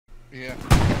Yeah.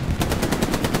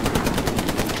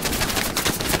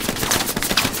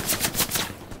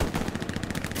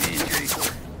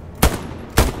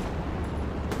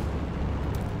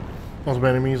 Multiple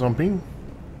enemies on ping.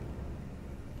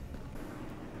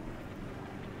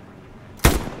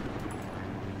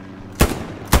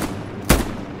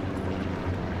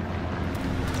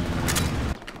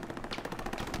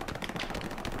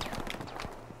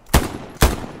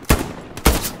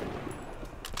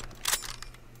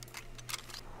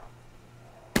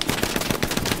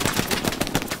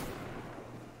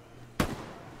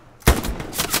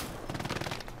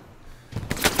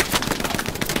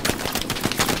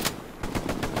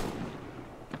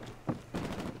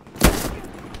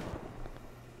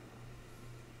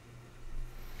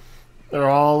 They're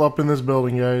all up in this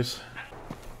building, guys.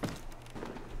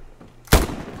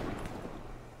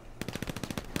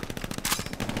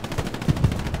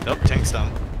 Nope, tank's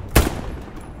down.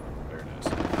 Very nice.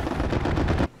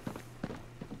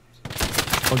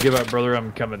 Don't give up, brother.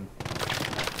 I'm coming.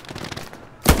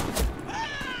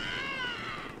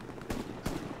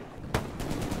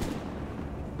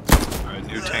 Alright,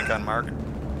 new tank on mark.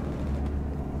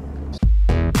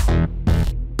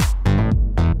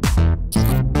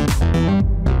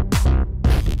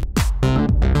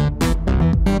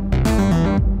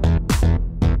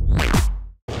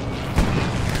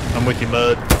 I'm with you,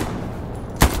 Mud.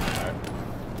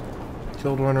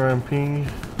 Killed one around ping.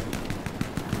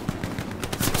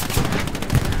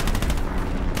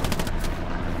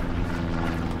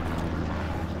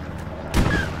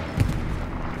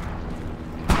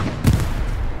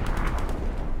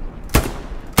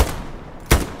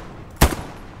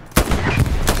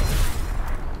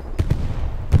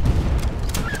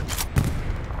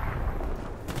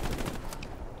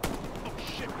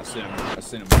 I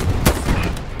seen him.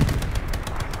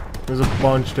 There's a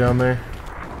bunch down there.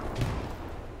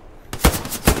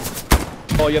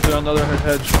 Oh, you have to on the other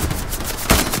hedge.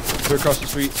 They're across the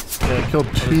street. Yeah, I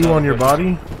killed two on your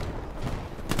body.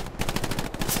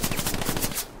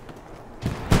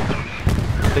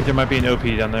 I think there might be an OP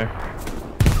down there.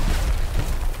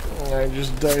 I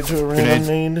just died to a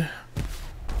random nade.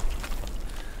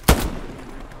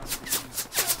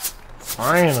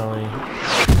 Finally.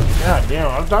 God damn,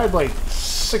 I've died like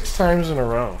 6 times in a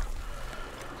row.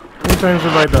 How many times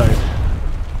have I died?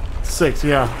 6,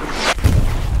 yeah.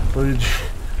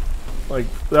 Like,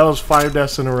 that was 5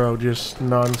 deaths in a row, just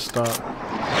non-stop. I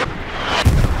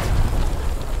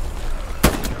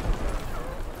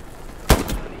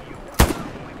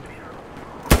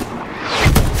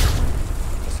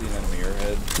see an enemy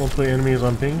ahead. Multiple enemies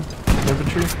on ping.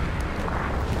 Infantry.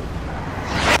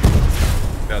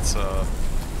 That's a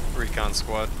recon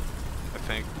squad, I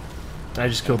think. I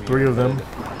just killed 3 of them.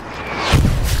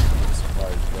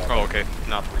 Oh, okay.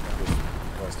 Not the recon.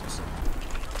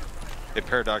 Hey,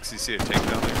 Paradox, you see a tank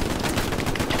down there?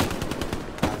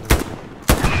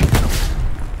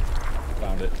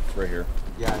 Found it. It's right here.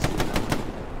 Yeah, I see that.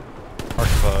 Mark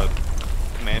of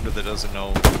a commander that doesn't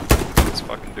know what he's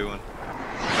fucking doing.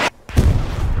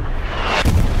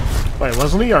 Wait,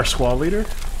 wasn't he our squad leader?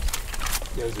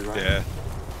 Yeah, is he right? Yeah.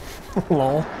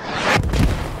 Lol.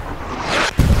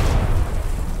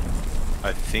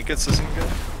 I think it's the same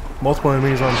guy. Multiple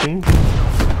enemies on ping.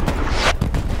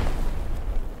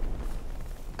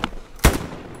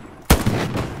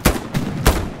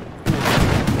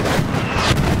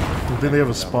 I think they have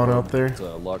a spawn out there. It's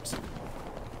Lux.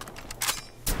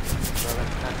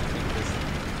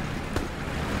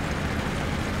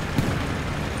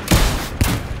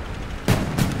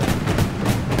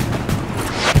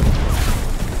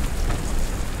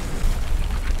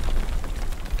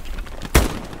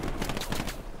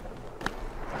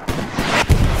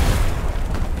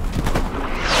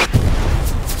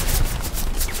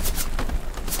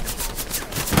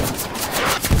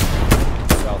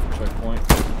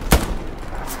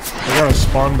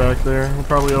 Spawn back there. We're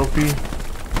probably OP.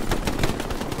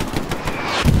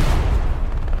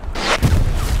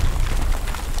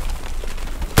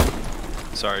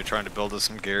 Sorry, trying to build us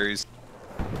some Garys.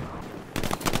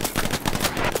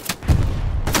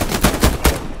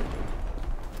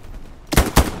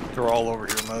 They're all over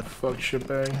here, Mud. Fuck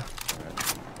shitbag.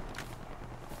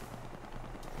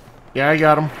 Yeah, I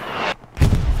got him.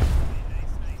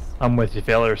 I'm with you,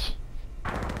 fellers.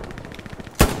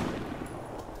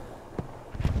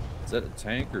 Is that a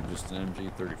tank or just an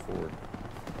MG-34?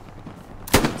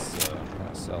 It's kind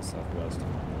of south-southwest.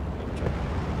 Check.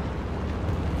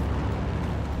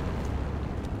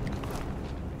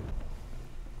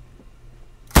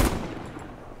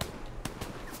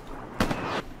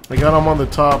 I got him on the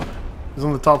top. He's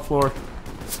on the top floor.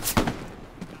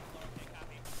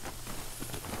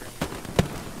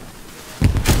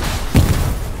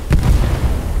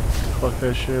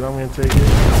 that shit. I'm gonna take it.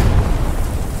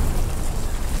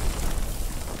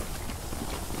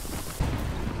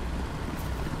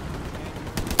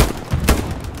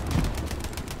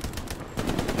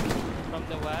 From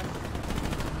the west.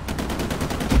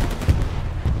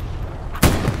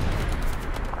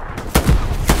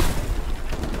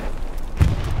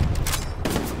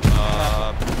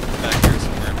 Back here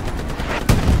somewhere.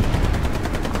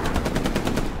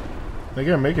 They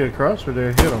gotta make it across or they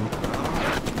hit them.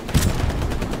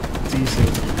 Decent.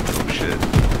 Oh shit.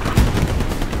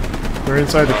 They're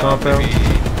inside the compound. Maybe...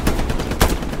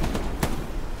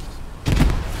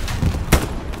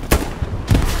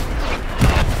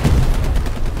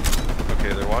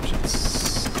 Okay, they're watching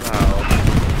south.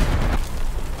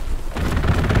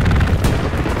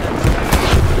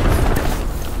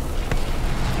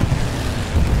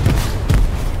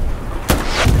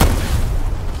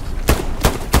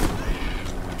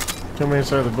 Come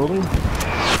inside the building.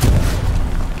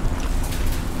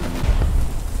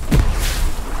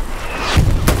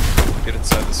 Get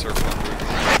inside the circle.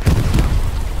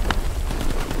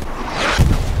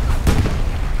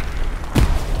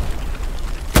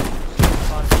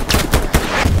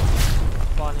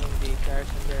 Spawning the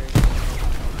garrison barracks.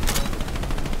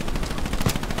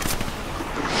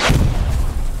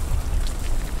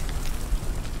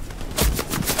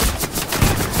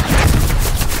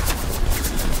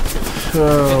 So,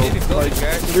 like,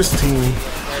 this team.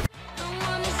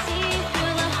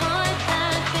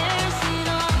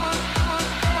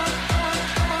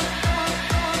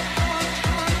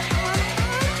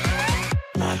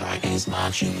 My heart is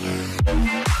marching.